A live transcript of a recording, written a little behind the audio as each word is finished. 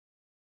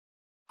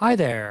Hi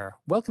there.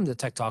 Welcome to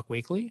Tech Talk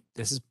Weekly.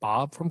 This is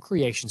Bob from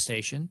Creation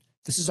Station.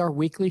 This is our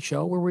weekly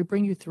show where we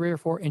bring you 3 or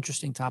 4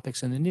 interesting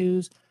topics in the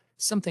news,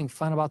 something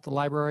fun about the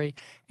library,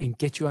 and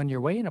get you on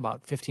your way in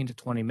about 15 to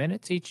 20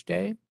 minutes each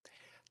day.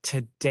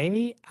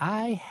 Today,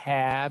 I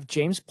have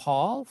James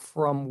Paul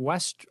from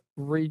West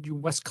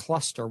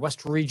Cluster,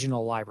 West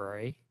Regional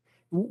Library.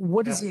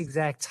 What is the Yes.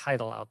 exact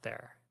title out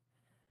there?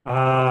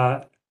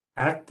 Uh,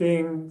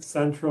 Acting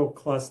Central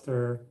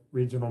Cluster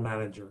Regional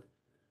Manager.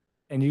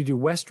 And you do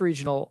West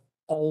Regional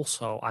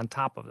also on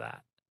top of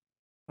that.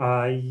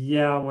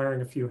 Yeah, I'm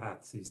wearing a few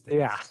hats these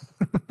Yeah.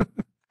 days.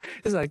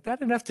 It's like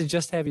not enough to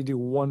just have you do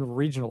one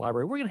regional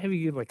library. We're gonna have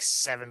you do like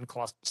seven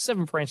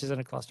branches in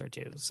a cluster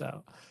too.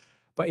 So,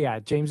 but yeah,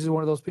 James is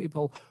one of those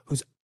people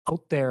who's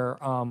out there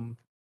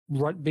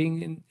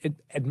being in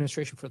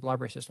administration for the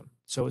library system.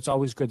 So it's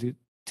always good to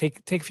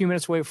take a few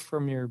minutes away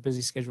from your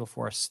busy schedule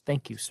for us.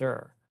 Thank you,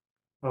 sir.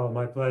 Oh,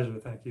 my pleasure.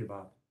 Thank you,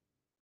 Bob.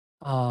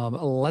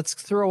 Let's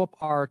throw up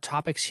our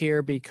topics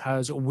here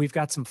because we've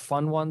got some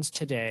fun ones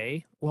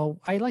today.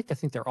 Well, I like to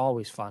think they're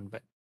always fun,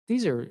 but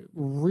these are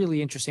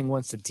really interesting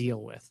ones to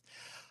deal with.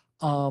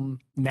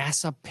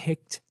 NASA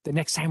picked the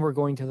next time we're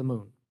going to the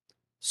moon,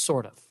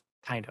 sort of,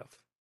 kind of.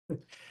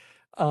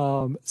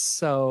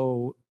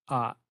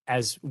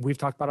 As we've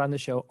talked about on the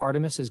show,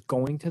 Artemis is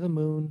going to the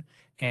moon,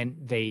 and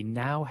they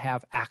now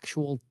have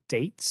actual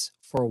dates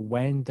for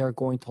when they're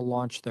going to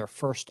launch their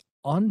first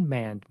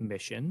unmanned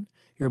mission.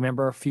 You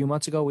remember a few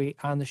months ago we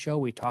on the show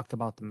we talked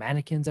about the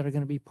mannequins that are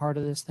going to be part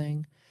of this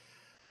thing.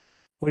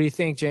 What do you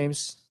think,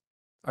 James?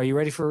 Are you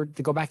ready to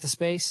go back to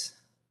space?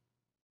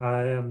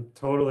 I am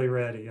totally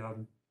ready.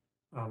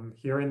 I'm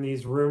hearing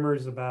these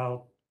rumors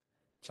about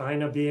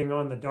China being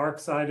on the dark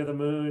side of the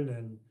moon,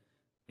 and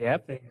I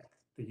Yep. think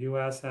the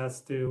US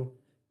has to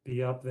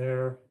be up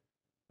there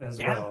as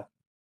Yeah. well.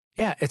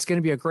 Yeah, it's going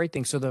to be a great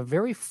thing. So the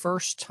very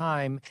first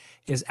time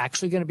is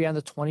actually going to be on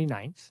the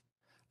 29th.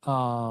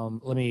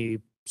 Let me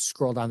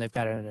scroll down. They've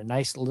got it in a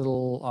nice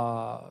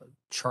little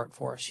chart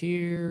for us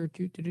here.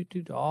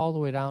 All the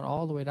way down,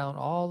 all the way down,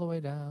 all the way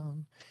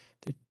down.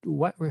 The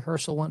wet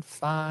rehearsal went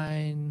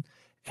fine.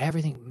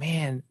 Everything,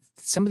 man,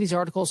 some of these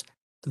articles,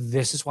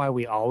 this is why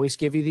we always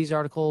give you these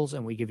articles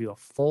and we give you a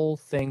full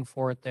thing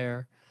for it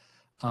there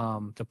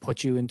to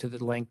put you into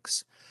the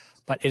links.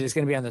 But it is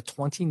going to be on the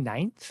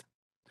 29th.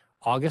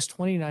 August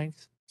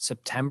 29th,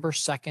 September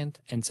 2nd,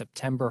 and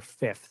September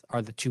 5th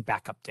are the two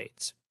backup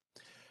dates.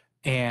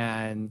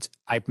 And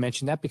I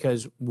mentioned that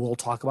because we'll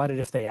talk about it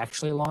if they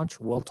actually launch.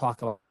 We'll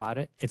talk about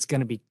it. It's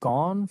going to be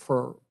gone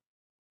for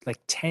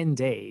like 10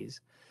 days.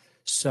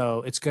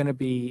 So it's going to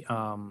be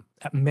a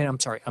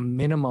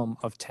minimum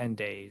of 10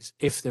 days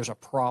if there's a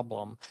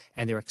problem,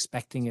 and they're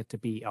expecting it to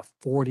be a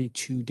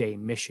 42-day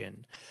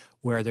mission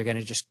where they're going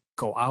to just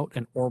go out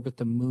and orbit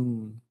the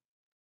moon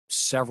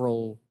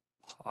several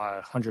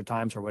 100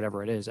 times or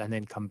whatever it is, and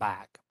then come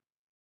back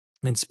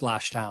and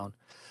splash down.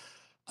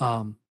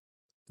 Um,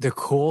 the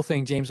cool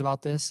thing, James,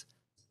 about this,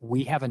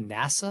 we have a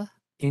NASA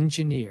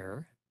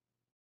engineer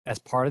as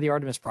part of the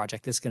Artemis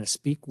project that's going to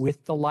speak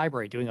with the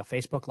library doing a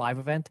Facebook Live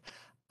event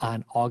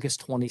on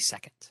August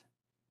 22nd.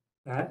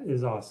 That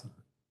is awesome.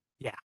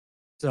 Yeah.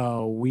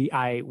 So we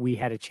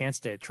had a chance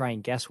to try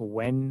and guess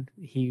when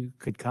he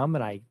could come,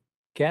 and I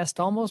guessed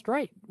almost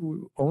right,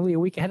 only a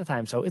week ahead of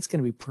time. So it's going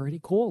to be pretty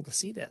cool to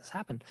see this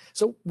happen.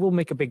 So we'll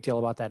make a big deal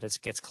about that as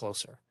it gets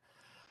closer.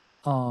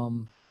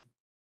 Um,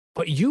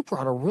 but you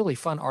brought a really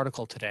fun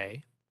article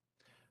today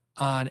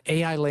on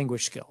AI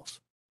language skills.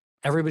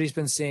 Everybody's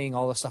been seeing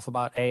all the stuff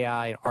about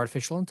AI and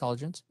artificial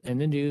intelligence in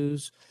the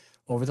news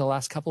over the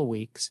last couple of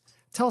weeks.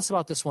 Tell us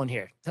about this one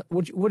here.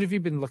 What have you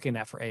been looking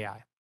at for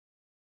AI?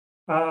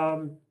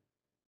 Um,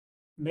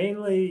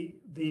 Mainly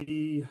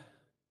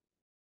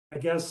I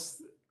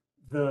guess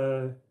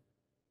the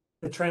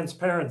the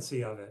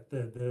transparency of it,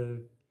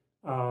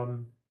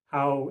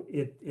 how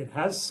it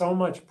has so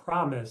much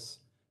promise,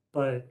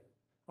 but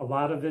a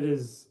lot of it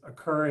is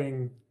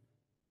occurring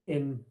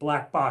in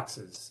black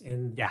boxes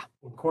in Yeah.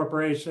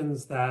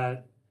 corporations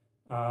that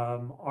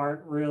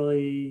aren't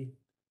really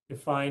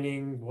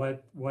defining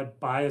what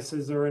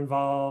biases are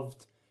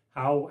involved,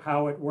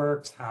 how it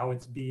works, how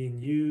it's being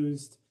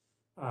used,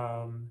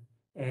 um,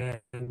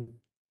 and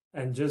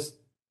and just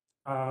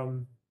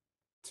um,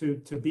 to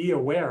be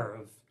aware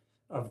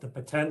of the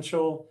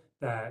potential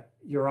that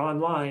you're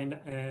online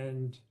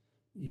and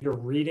you're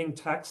reading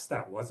text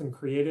that wasn't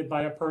created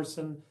by a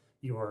person.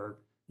 You're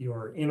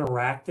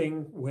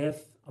interacting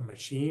with a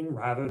machine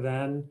rather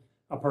than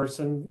a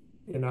person,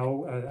 as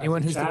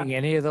Anyone a who's chat. doing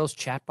any of those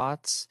chat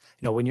bots,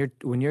 when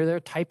you're there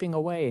typing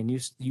away and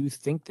you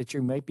think that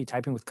you might be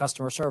typing with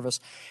customer service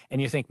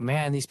and you think,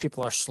 man, these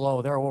people are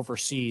slow, they're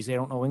overseas, they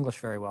don't know English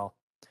very well.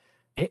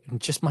 It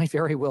just might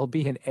very well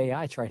be an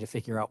AI trying to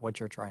figure out what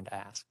you're trying to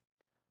ask.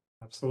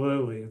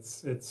 Absolutely.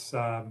 It's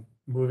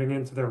moving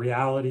into the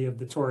reality of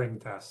the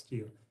Turing test.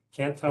 You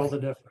can't tell Right. the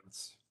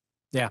difference.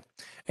 Yeah.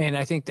 And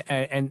I think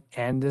and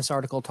this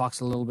article talks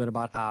a little bit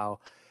about how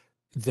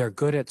they're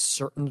good at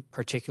certain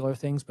particular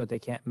things, but they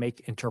can't make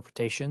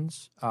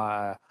interpretations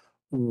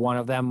one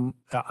of them,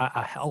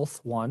 a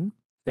health one,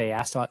 they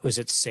asked about, was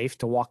it safe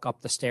to walk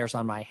up the stairs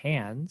on my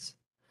hands?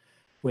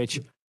 Which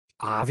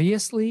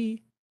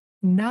obviously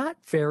not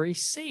very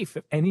safe.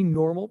 If any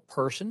normal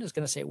person is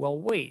going to say, well,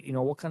 wait,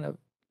 what kind of,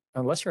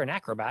 unless you're an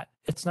acrobat,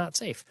 it's not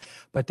safe.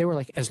 But they were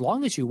like, as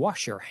long as you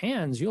wash your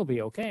hands, you'll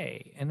be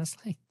okay. And it's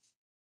like,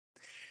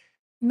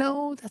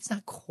 no, that's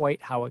not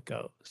quite how it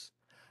goes.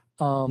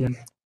 Yeah, Um,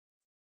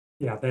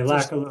 yeah, they so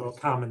lack a little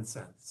common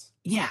sense.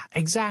 yeah,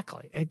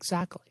 exactly,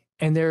 exactly.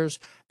 And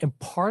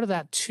part of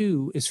that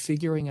too is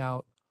figuring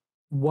out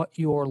what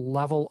your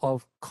level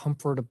of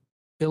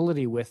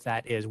comfortability with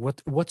that is.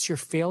 What's your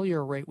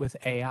failure rate with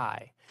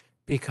AI?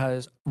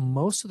 Because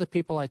most of the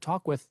people I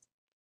talk with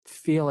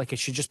feel like it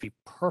should just be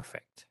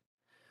perfect,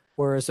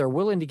 whereas they're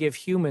willing to give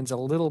humans a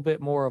little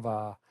bit more of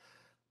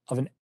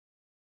an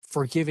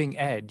forgiving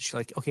edge.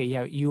 Like, okay,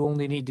 yeah, you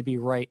only need to be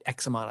right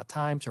X amount of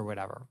times or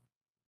whatever.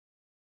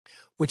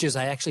 Which is,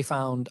 I actually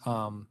found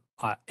an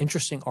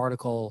interesting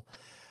article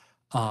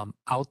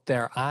out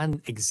there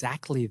on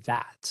exactly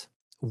that,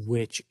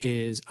 which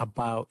is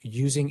about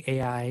using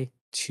AI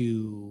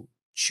to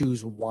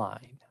choose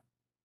wine.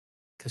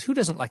 Because who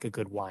doesn't like a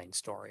good wine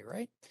story,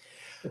 right?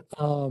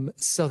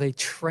 So they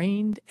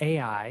trained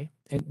AI,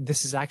 and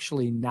this is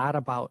actually not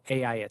about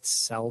AI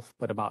itself,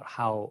 but about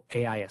how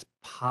AI is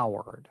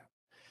powered.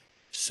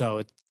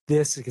 So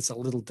this gets a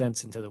little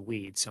dense into the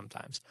weeds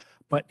sometimes.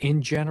 But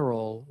in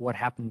general, what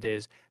happened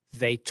is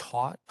they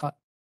taught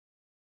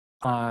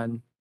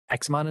on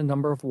X amount of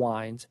number of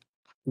wines,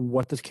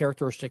 what the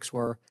characteristics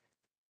were,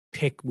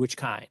 pick which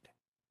kind.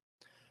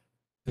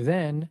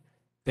 Then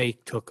they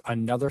took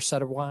another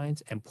set of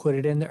wines and put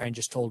it in there and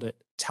just told it,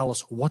 tell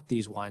us what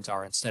these wines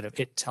are instead of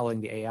it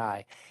telling the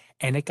AI.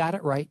 And it got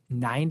it right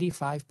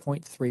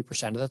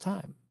 95.3% of the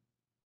time.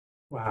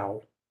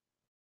 Wow,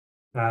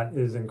 that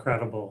is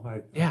incredible.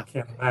 I Yeah,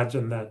 can't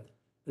imagine that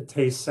the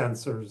taste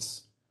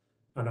sensors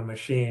on a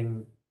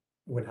machine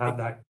would e- have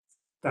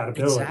that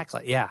ability.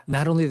 exactly. Yeah.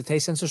 Not only the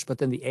taste sensors, but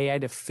then the AI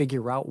to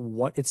figure out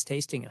what it's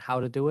tasting and how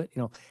to do it.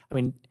 I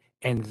mean,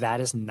 and that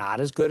is not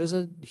as good as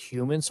a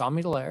human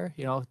sommelier,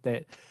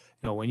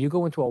 when you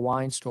go into a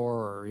wine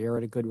store or you're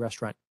at a good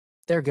restaurant,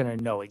 they're going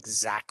to know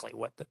exactly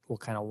what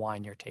kind of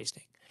wine you're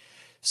tasting.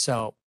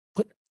 So,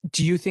 but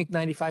do you think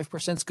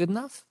 95% is good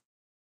enough?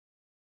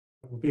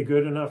 It would be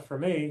good enough for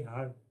me.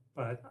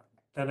 But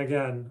then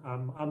again,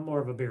 I'm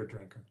more of a beer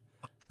drinker.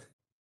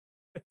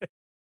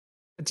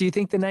 Do you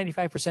think the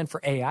 95%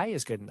 for AI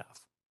is good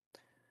enough?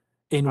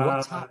 In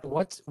Uh,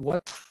 what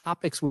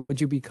topics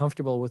would you be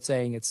comfortable with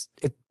saying it's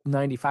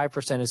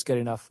 95% is good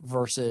enough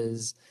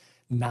versus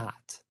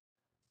not?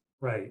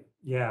 right.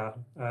 Yeah,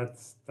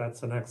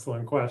 that's an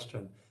excellent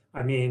question.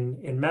 I mean,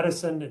 in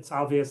medicine, it's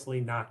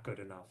obviously not good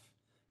enough.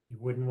 You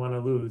wouldn't want to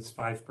lose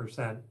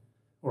 5%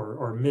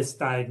 or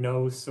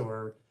misdiagnose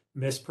or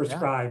Yeah.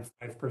 misprescribe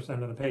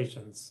 5% of the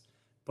patients.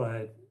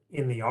 But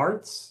in the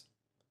arts,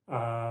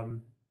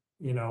 um,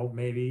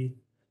 maybe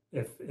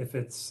if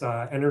it's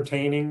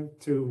entertaining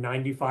to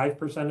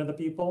 95% of the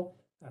people,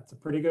 that's a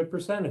pretty good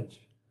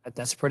percentage.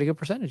 That's a pretty good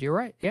percentage. You're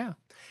right. Yeah.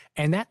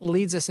 And that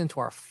leads us into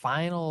our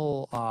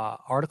final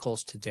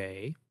articles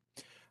today,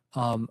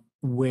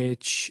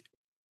 which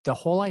the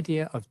whole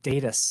idea of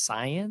data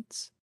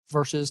science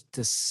versus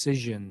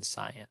decision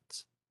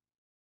science.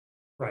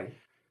 Right.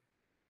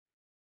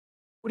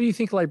 What do you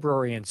think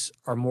librarians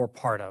are more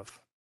part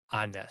of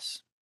on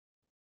this?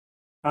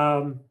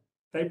 Um,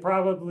 they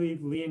probably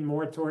lean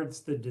more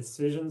towards the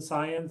decision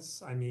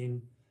science. I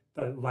mean,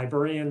 the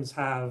librarians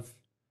have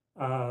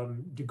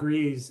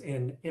degrees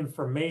in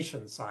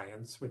information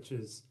science, which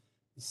is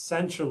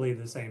essentially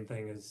the same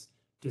thing as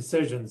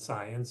decision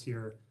science.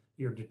 You're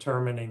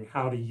determining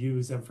how to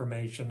use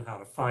information, how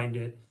to find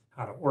it,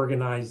 how to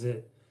organize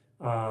it.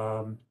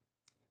 Um,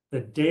 the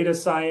data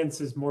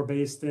science is more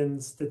based in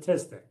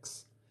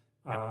statistics,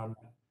 um,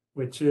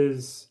 which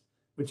is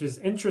which is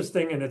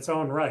interesting in its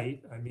own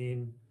right. I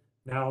mean,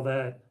 now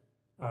that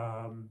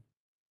um,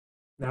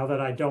 now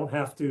that I don't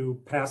have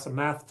to pass a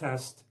math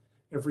test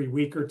every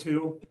week or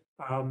two,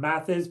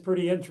 math is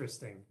pretty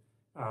interesting,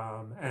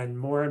 and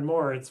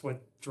more, it's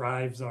what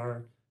drives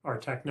our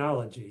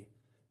technology.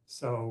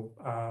 So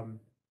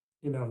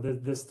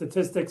the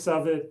statistics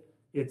of it,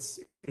 it's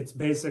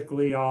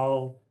basically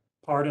all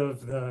part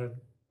of the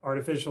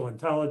artificial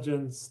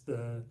intelligence,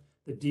 the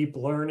deep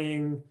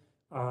learning,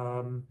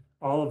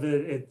 all of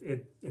it.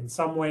 It in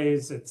some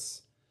ways it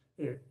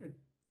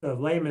the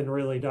layman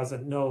really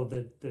doesn't know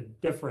the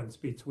difference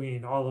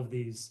between all of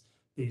these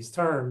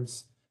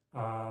terms.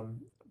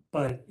 Um,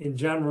 but in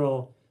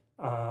general,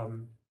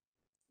 um,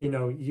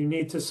 you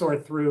need to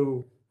sort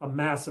through a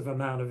massive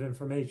amount of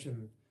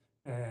information,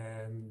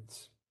 and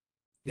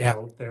Yeah.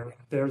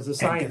 there's a And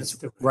science that's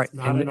to it. right. It's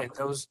not And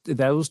enough.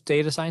 those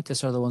data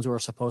scientists are the ones who are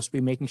supposed to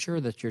be making sure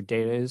that your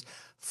data is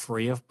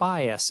free of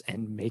bias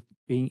and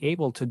being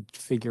able to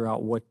figure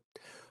out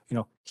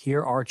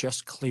here are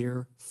just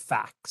clear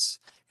facts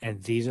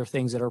and these are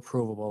things that are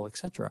provable,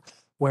 etc.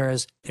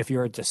 Whereas if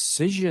you're a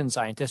decision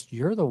scientist,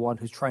 you're the one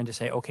who's trying to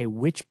say, okay,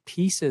 which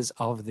pieces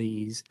of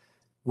these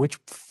which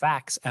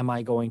facts am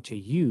I going to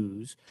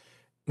use?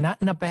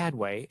 Not in a bad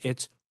way.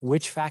 It's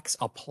which facts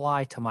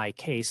apply to my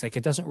case. Like,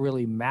 it doesn't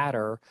really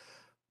matter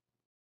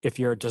if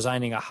you're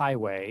designing a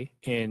highway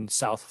in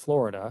South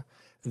Florida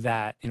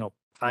that,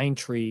 pine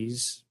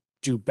trees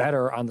do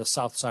better on the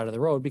south side of the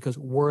road because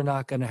we're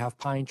not going to have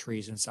pine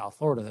trees in South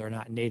Florida. They're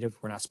not native.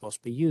 We're not supposed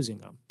to be using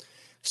them.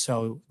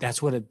 So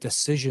that's what a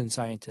decision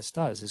scientist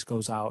does, is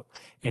goes out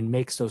and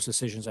makes those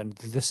decisions. And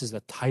this is the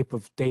type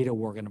of data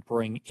we're going to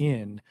bring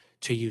in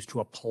to use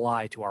to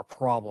apply to our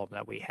problem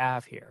that we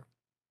have here.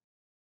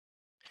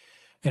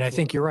 And I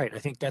think you're right. I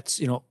think that's,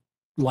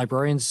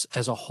 librarians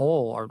as a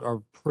whole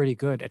are pretty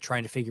good at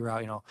trying to figure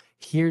out,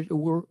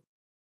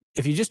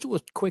 if you just do a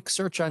quick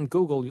search on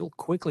Google, you'll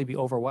quickly be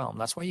overwhelmed.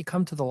 That's why you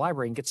come to the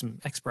library and get some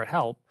expert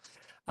help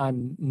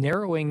on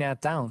narrowing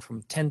that down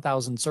from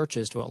 10,000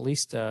 searches to at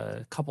least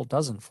a couple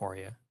dozen for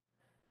you.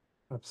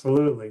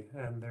 Absolutely.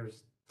 And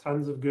there's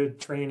tons of good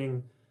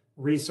training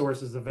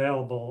resources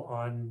available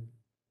on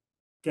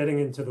getting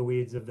into the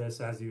weeds of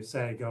this, as you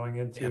say, going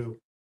into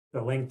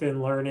the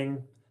LinkedIn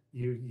Learning.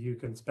 You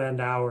can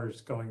spend hours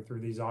going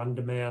through these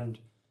on-demand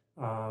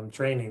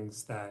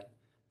trainings that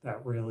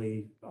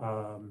really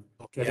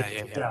get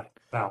into depth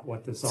about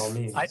what this all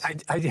means.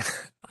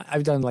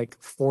 I've done like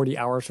 40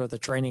 hours worth of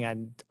training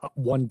on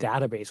one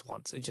database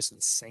once. It's just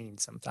insane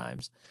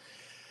sometimes.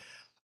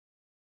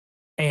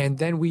 And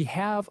then we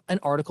have an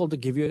article to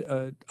give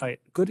you a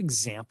good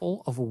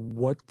example of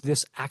what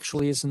this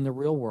actually is in the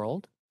real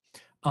world.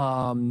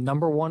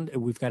 Number one,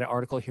 we've got an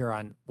article here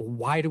on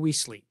why do we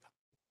sleep?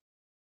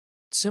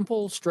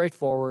 Simple,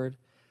 straightforward.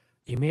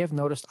 You may have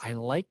noticed I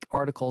like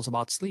articles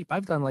about sleep.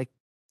 I've done like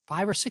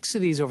 5 or 6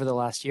 of these over the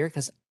last year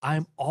because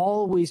I'm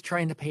always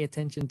trying to pay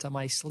attention to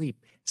my sleep.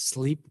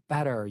 Sleep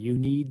better. You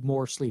need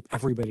more sleep.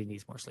 Everybody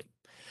needs more sleep.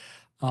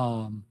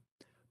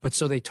 But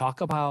so they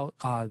talk about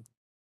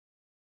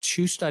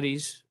 2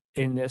 studies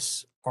in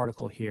this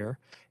article here.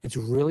 It's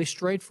really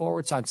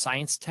straightforward. It's on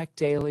Science Tech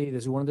Daily.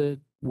 This is one of the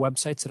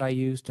websites that I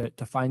use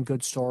to find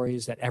good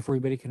stories that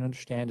everybody can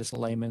understand as a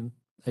layman,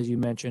 as you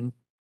mentioned.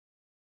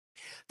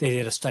 They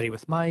did a study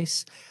with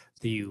mice.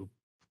 You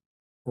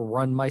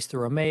run mice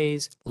through a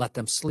maze, let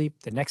them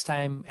sleep. The next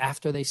time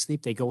after they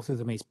sleep, they go through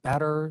the maze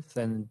better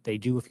than they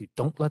do if you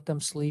don't let them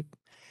sleep.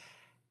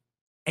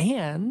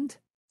 And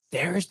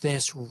there's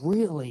this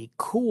really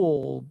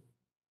cool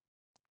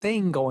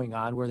thing going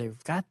on where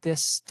they've got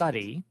this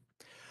study,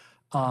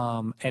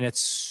 and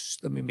it's,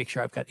 let me make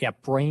sure I've got,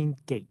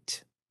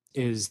 BrainGate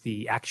is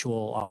the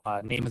actual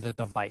name of the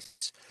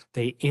device.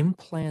 They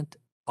implant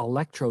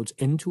electrodes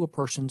into a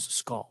person's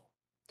skull.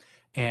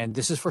 And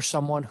this is for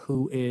someone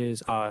who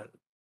is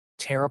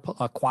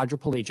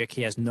quadriplegic.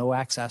 He has no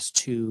access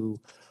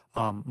to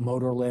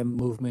motor limb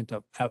movement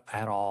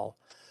at all.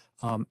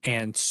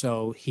 And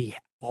so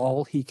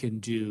all he can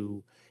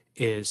do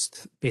is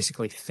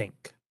basically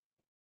think.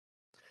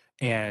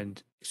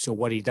 And so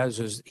what he does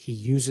is he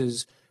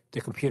uses the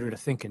computer to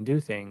think and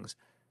do things.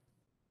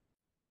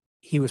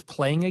 He was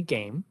playing a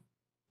game,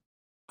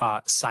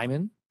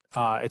 Simon.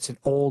 It's an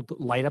old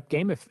light up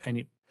game.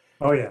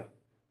 Oh yeah.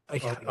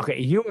 Okay,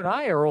 you and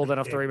I are old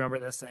enough to remember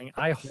this thing.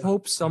 I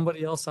hope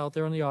somebody else out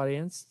there in the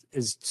audience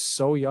is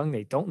so young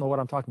they don't know what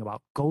I'm talking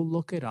about. Go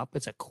look it up.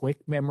 It's a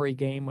quick memory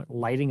game,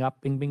 lighting up,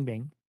 bing, bing,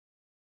 bing.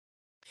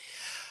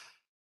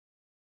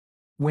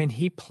 When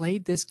he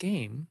played this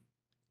game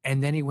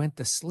and then he went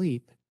to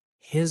sleep,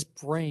 his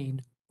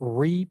brain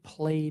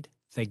replayed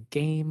the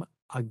game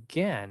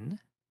again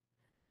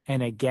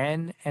and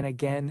again and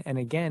again and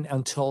again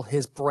until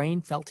his brain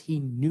felt he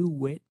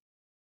knew it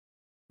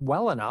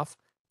well enough,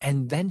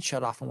 and then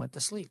shut off and went to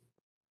sleep.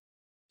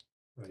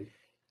 Right.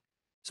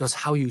 So it's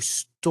how you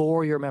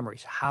store your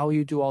memories, how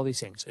you do all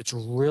these things. It's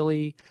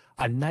really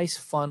a nice,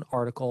 fun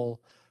article,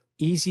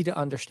 easy to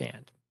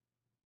understand.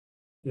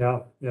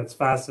 Yeah, it's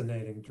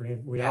fascinating.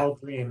 We all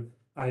dream.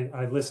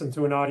 I listened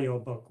to an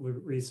audiobook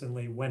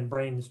recently, When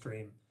Brains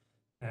Dream,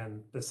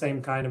 and the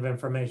same kind of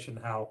information,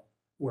 how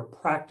we're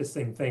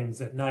practicing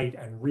things at night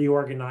and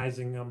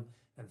reorganizing them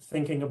and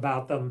thinking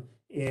about them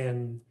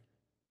in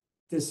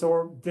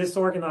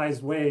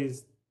disorganized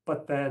ways,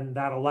 but then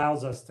that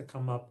allows us to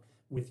come up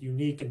with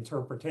unique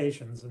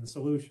interpretations and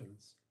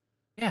solutions.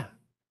 Yeah,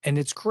 and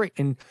it's great.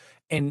 And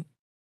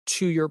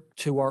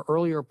to our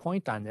earlier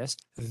point on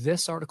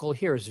this article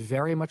here is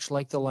very much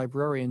like the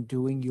librarian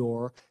doing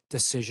your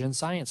decision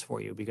science for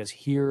you, because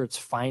here it's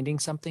finding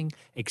something,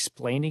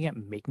 explaining it,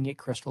 making it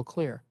crystal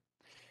clear.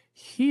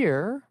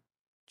 Here,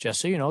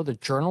 just so you know, the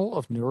Journal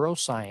of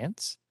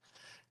Neuroscience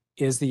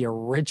is the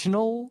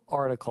original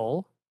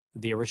article,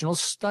 the original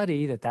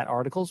study that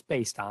article is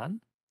based on.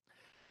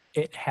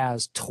 It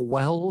has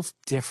 12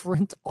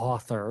 different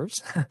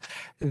authors.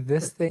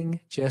 This thing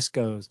just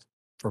goes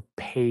for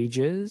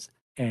pages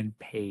and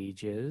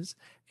pages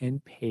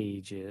and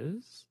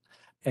pages,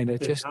 and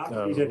it just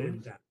goes.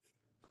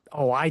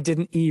 Oh, I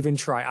didn't even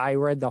try. I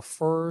read the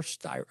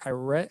first. I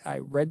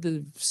read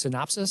the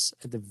synopsis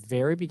at the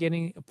very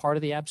beginning part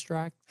of the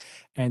abstract,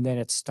 and then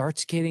it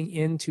starts getting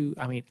into.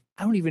 I mean,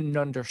 I don't even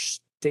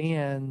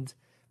understand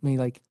me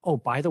like, oh,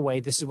 by the way,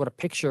 this is what a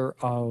picture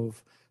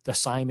of the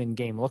Simon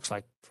game looks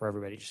like for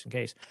everybody, just in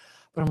case.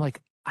 But I'm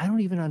like, I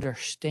don't even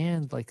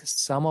understand like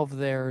some of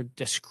their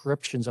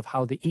descriptions of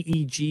how the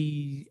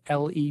EEG,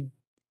 LE,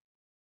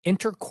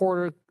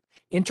 intercortical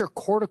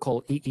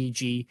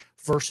EEG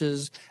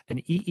versus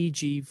an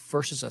EEG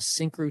versus a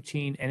sync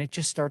routine. And it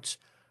just starts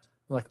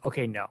like,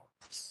 okay, no.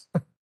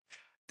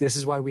 This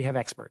is why we have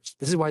experts.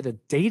 This is why the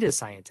data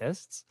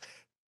scientists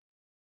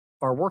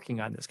are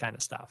working on this kind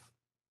of stuff.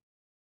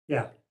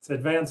 Yeah, it's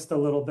advanced a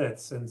little bit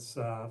since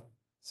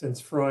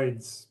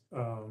Freud's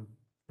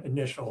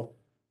initial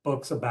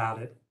books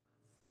about it.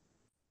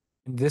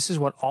 And this is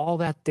what all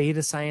that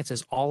data science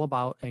is all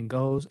about, and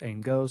goes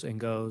and goes and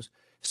goes.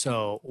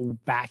 So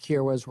back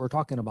here, as we're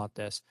talking about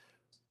this,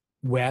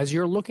 as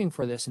you're looking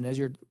for this, and as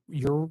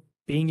you're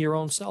being your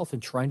own self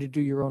and trying to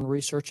do your own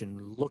research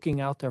and looking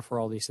out there for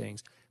all these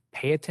things,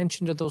 pay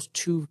attention to those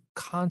two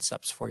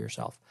concepts for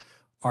yourself.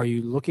 Are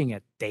you looking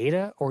at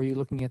data, or are you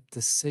looking at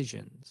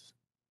decisions?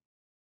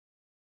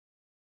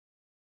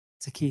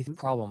 It's a key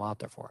problem out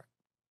there for it.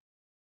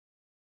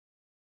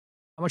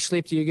 How much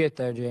sleep do you get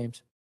there,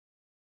 James?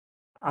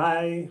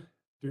 I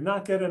do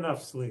not get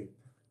enough sleep.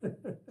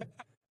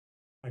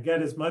 I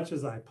get as much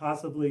as I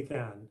possibly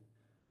can.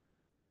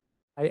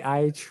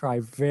 I try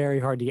very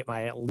hard to get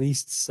my at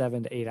least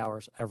 7 to 8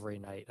 hours every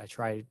night. I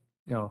try,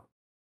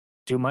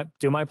 do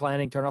my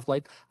planning, turn off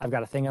light. I've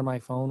got a thing on my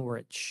phone where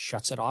it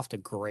shuts it off to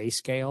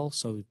grayscale,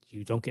 so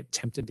you don't get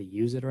tempted to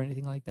use it or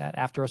anything like that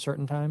after a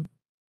certain time.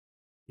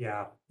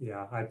 Yeah.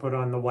 I put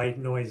on the white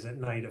noise at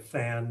night, a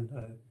fan,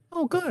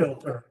 Oh, a good.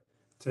 filter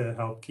to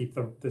help keep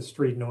the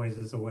street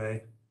noises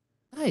away,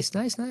 Nice.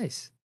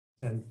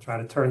 and try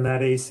to turn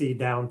that AC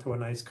down to a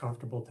nice,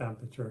 comfortable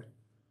temperature.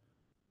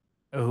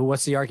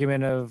 What's the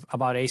argument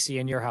about AC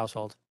in your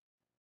household?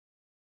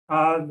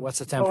 What's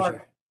the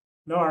temperature?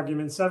 No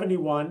argument.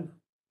 71.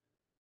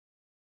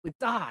 We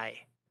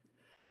die.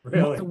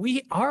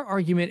 Really? Our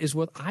argument is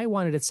what I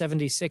wanted at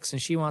 76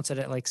 and she wants it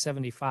at like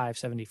 75,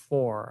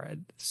 74.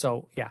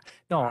 So yeah,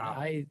 no,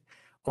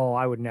 Wow.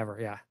 I would never.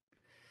 Yeah.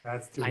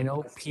 I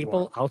know that's too people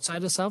warm.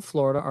 outside of South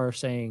Florida are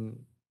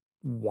saying,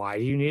 why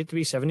do you need it to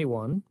be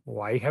 71?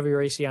 Why have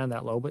your AC on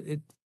that low? But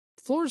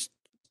Florida's,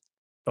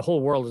 the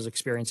whole world is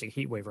experiencing a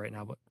heat wave right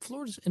now, but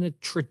Florida's in a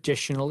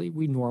traditionally,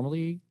 we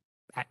normally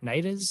at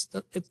night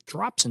it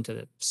drops into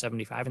the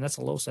 75, and that's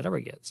the lowest it ever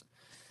gets.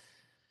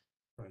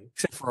 Right.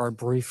 Except for our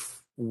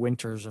brief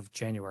winters of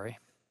January,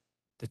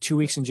 the 2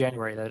 weeks in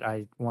January that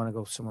I want to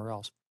go somewhere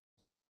else.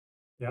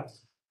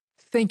 Yes.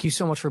 Thank you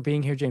so much for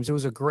being here, James. It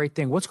was a great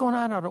thing. What's going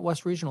on out at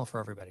West Regional for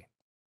everybody?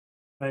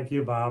 Thank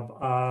you,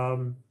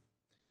 Bob.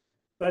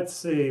 Let's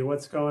see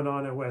what's going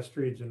on at West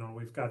Regional.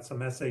 We've got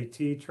some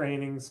SAT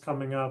trainings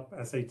coming up,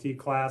 SAT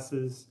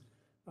classes.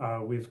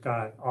 We've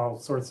got all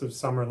sorts of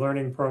summer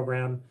learning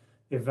program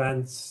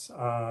events.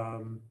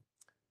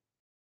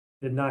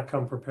 Did not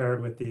come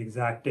prepared with the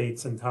exact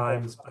dates and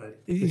times, but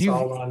it's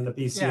all on the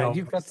BCL.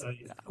 You've got,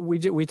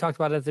 we talked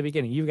about it at the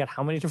beginning. You've got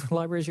how many different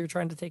libraries you're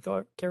trying to take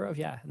care of?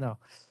 Yeah, no.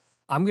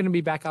 I'm going to be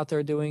back out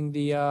there doing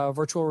the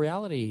virtual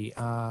reality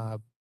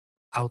out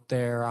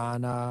there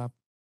on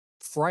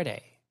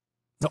Friday.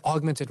 The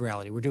augmented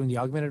reality. We're doing the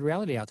augmented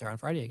reality out there on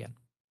Friday again.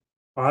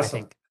 Awesome. I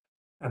think.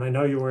 And I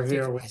know you were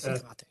here with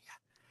that.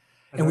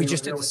 And we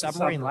just did the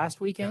submarine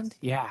last weekend.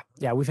 Yes.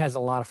 Yeah. We've had a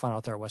lot of fun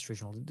out there at West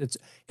Regional.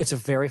 It's a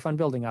very fun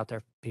building out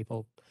there,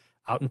 people.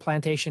 Out in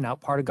Plantation,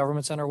 out part of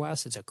Government Center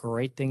West. It's a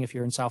great thing if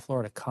you're in South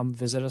Florida. Come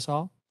visit us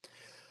all.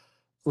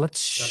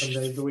 7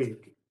 days a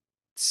week.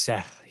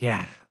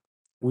 Yeah.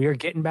 We are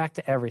getting back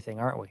to everything,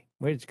 aren't we?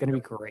 It's going to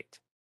be great.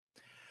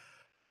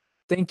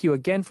 Thank you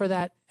again for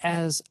that.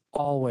 As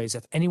always,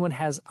 if anyone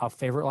has a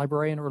favorite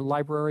librarian or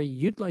library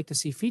you'd like to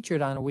see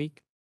featured on a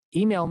week,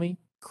 email me,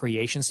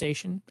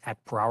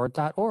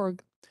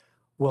 creationstation@broward.org.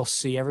 We'll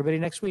see everybody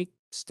next week.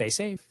 Stay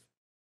safe.